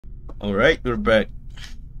Alright, we're back.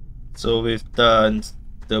 So we've done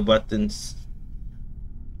the buttons.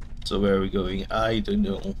 So where are we going? I don't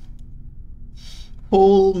know.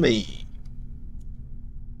 Hold me.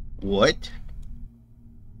 What?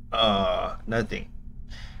 Nothing.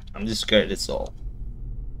 I'm just scared, that's all.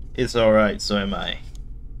 It's alright, so am I.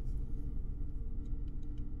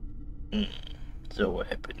 So what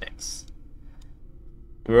happened next?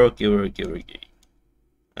 We're okay.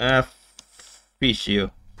 Fish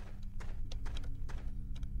you.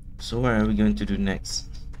 So what are we going to do next?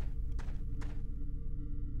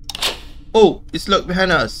 Oh, it's locked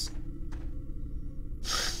behind us.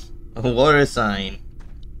 A water sign.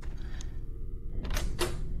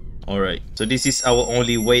 Alright, so this is our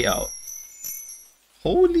only way out.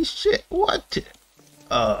 Holy shit, what?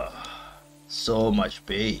 So much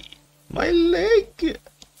pain. My leg!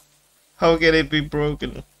 How can it be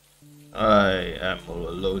broken? I am all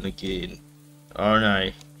alone again, aren't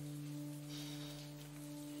I?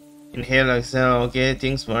 Inhale, exhale, okay,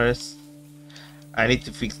 things worse. I need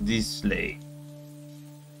to fix this leg.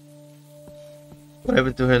 What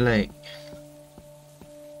happened to her leg?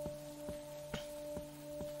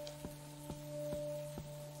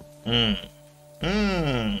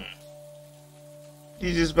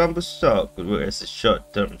 This is bamboo stock could work as a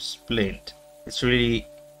short-term splint. It's really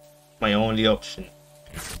my only option.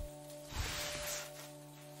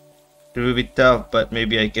 It will be tough, but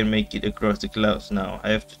maybe I can make it across the clouds now. I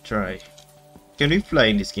have to try. Can we fly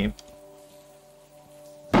in this game?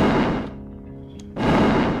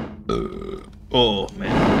 Oh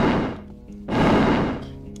man.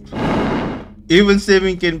 Even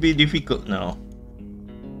saving can be difficult now.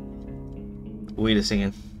 Wait a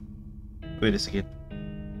second.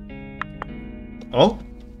 Oh,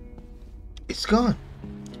 it's gone.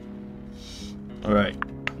 Alright,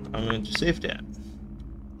 I'm going to save that.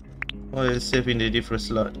 Oh, let's save in the different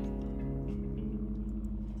slot.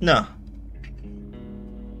 No,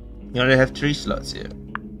 you only have 3 slots here.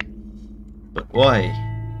 But why?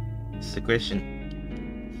 That's the question.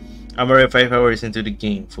 I'm already 5 hours into the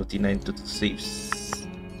game, 49 total saves.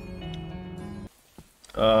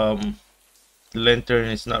 The lantern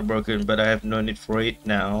is not broken, but I have no need for it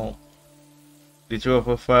now. The true of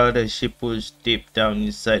a file that she pushed deep down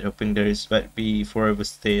inside, hoping there is might be forever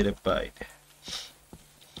stay and abide.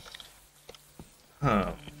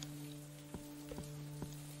 Oh,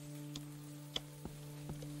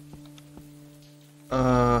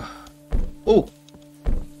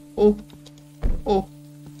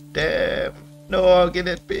 damn. No, how can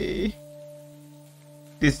it be?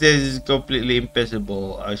 This days is completely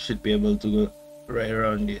impassable. I should be able to go right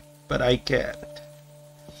around it, but I can't.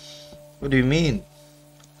 What do you mean?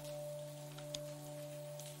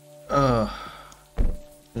 No.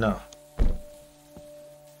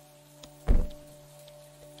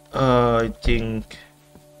 I think...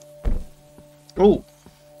 Oh!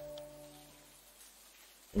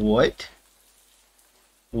 What?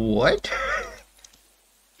 What?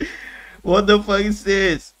 What the fuck is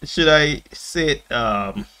this? Should I sit,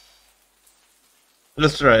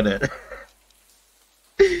 let's try that.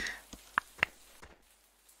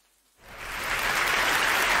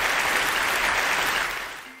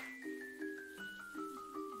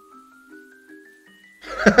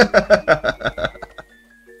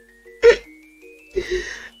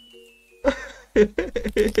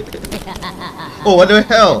 Oh, what the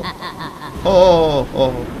hell? Oh.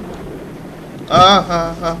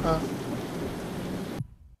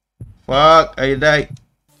 Fuck, I died.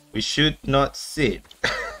 We should not sit.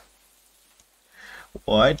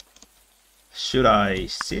 What? Should I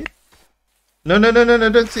sit? No,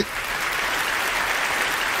 don't sit.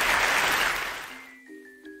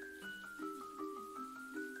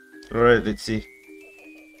 Alright, let's see.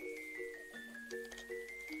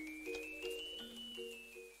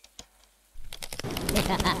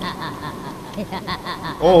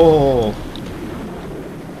 Oh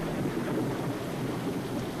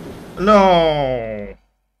no!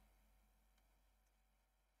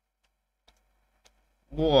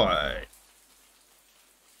 What?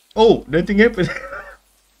 Oh, nothing happened.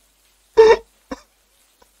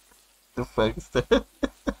 The fuck is that?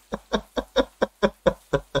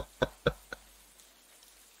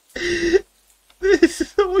 This is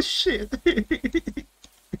so shit.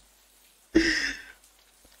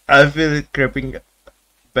 I feel it creeping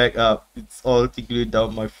back up. It's all tingling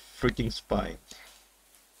down my freaking spine.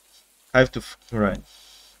 I have to right.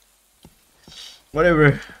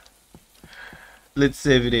 Whatever. Let's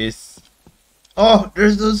save this. Oh,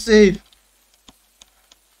 there's no save.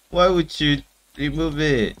 Why would you remove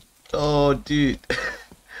it? Oh, dude.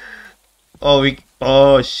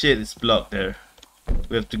 Oh shit, it's blocked there.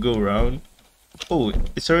 We have to go around. Oh,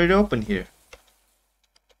 it's already open here.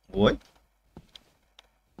 What?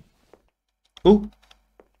 Oh,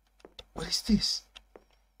 what is this?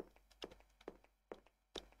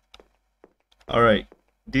 Alright,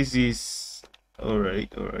 this is...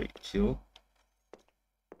 Alright, chill.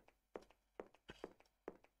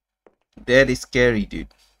 That is scary, dude.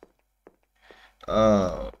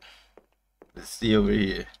 Let's see over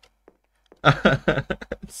here.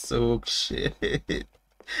 So shit.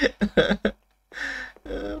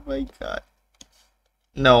 Oh my god.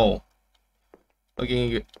 No.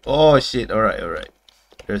 Okay. Oh shit. Alright.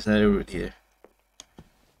 There's another route here.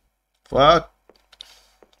 Fuck.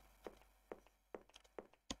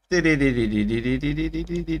 I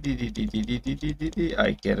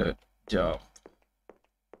cannot jump.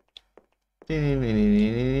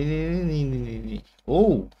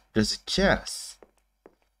 Oh, there's a chest.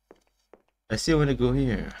 I still want to go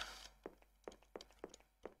here.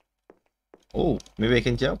 Oh, maybe I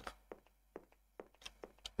can jump.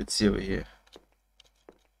 Let's see over here.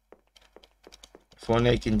 If only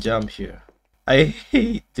I can jump here. I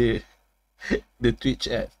hate the Twitch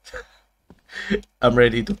app. I'm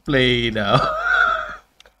ready to play now.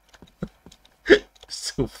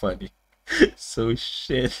 So funny. So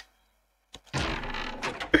shit.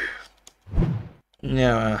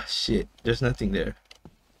 Yeah, shit. There's nothing there.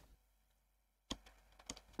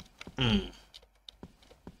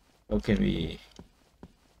 How can we...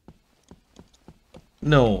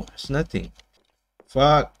 No, it's nothing.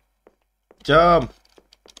 Fuck. Jump.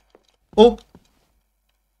 Oh.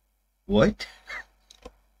 What?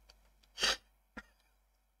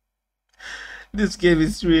 This game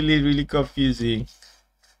is really confusing.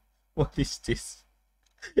 What is this?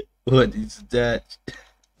 What is that?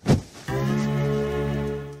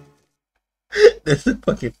 There's a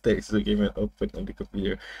fucking text document open on the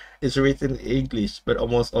computer. It's written in English, but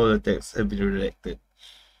almost all the texts have been redacted.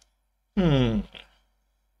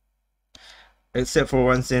 Except for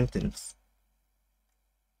one sentence.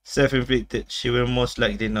 Self-inflicted, she will most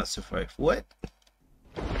likely not survive. What?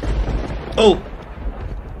 Oh!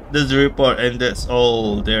 That's the report, and that's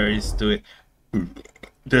all there is to it.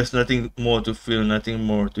 There's nothing more to feel, nothing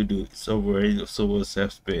more to do. It's over, it always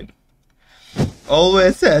has been.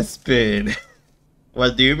 Always has been.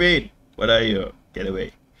 What do you mean? What are you? Get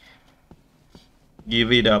away. Give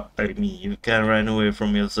it up, Aimi. You can't run away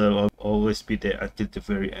from yourself. I'll always be there until the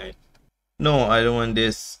very end. No, I don't want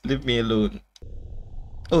this. Leave me alone.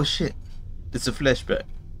 Oh shit. It's a flashback.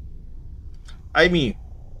 Aimi,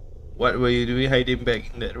 what were you doing hiding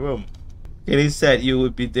back in that room? Kenny said you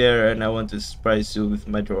would be there and I want to surprise you with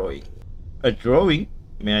my drawing. A drawing?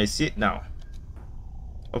 May I see it now?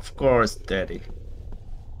 Of course, Daddy.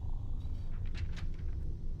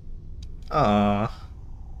 Ah.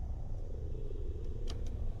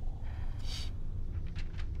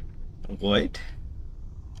 What?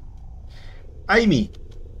 Aimi,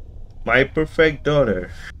 my perfect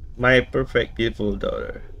daughter. My perfect beautiful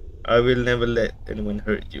daughter. I will never let anyone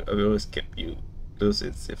hurt you. I will always keep you close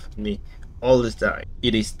and safe with me all the time.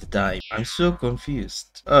 It is the time. I'm so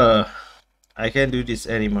confused. I can't do this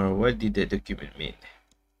anymore. What did that document mean?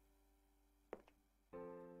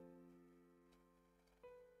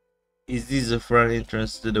 Is this the front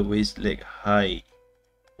entrance to the Waste Lake High?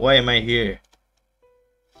 Why am I here?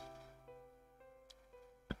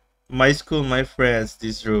 My school, my friends,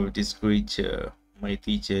 this road, this creature, my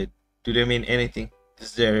teacher. Do they mean anything?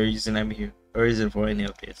 Is there a reason I'm here? Or reason for any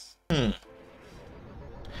of this?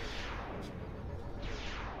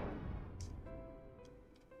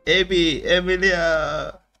 Abby,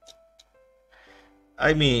 Emilia!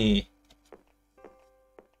 Aimi!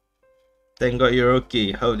 Thank God you're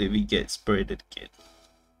okay. How did we get separated again?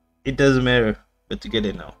 It doesn't matter. We're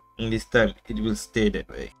together now. And this time, it will stay that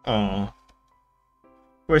way. Aww.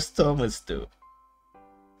 Where's Thomas though?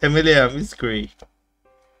 Emilia, Miss Gray.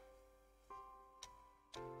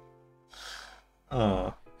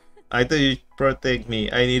 Oh, I thought you'd protect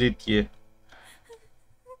me. I needed you.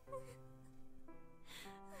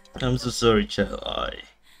 I'm so sorry, child.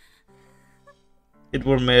 It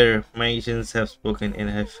won't matter. My agents have spoken and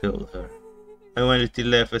I failed her. I wanted to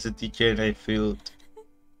laugh as a teacher and I failed.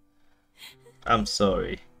 I'm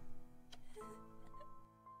sorry.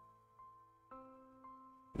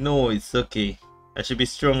 No, it's okay. I should be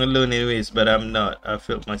strong alone anyways, but I'm not. I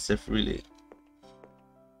felt myself really.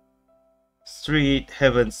 Street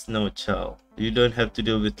heavens no, child. You don't have to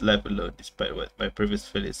deal with life alone, despite what my previous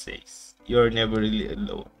fellow says. You're never really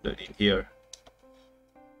alone, not in here.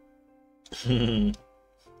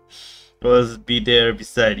 I'll be there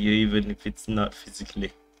beside you, even if it's not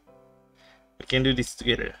physically. We can do this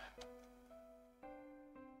together.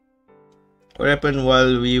 What happened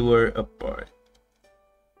while we were apart?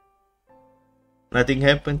 Nothing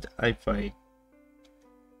happened. I fine.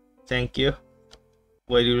 Thank you.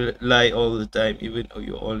 Why do you lie all the time, even though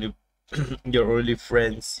you only you're only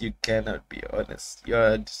friends? You cannot be honest.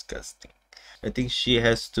 You're disgusting. I think she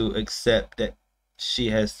has to accept that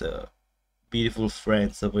she has beautiful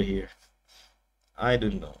friends over here. I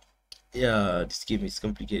don't know. Yeah, this game is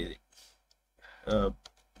complicated. Uh,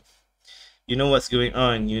 you know what's going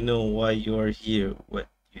on. You know why you're here. What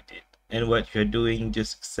you did and what you're doing.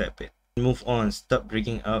 Just accept it. Move on. Stop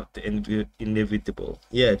breaking out the inevitable.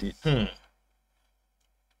 Yeah, dude.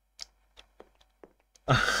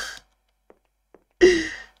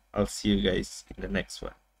 I'll see you guys in the next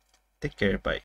one. Take care. Bye.